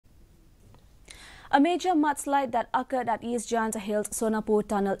A major mudslide that occurred at East Jaintia Hills Sonapur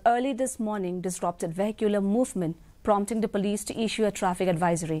tunnel early this morning disrupted vehicular movement, prompting the police to issue a traffic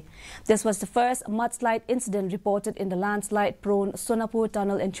advisory. This was the first mudslide incident reported in the landslide-prone Sonapur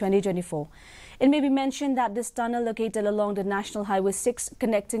tunnel in 2024. It may be mentioned that this tunnel, located along the National Highway 6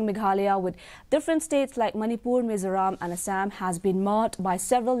 connecting Meghalaya with different states like Manipur, Mizoram and Assam, has been marred by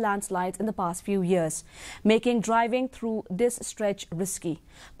several landslides in the past few years, making driving through this stretch risky.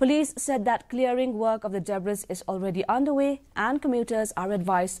 Police said that clearing work of the debris is already underway and commuters are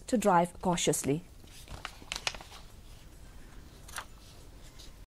advised to drive cautiously.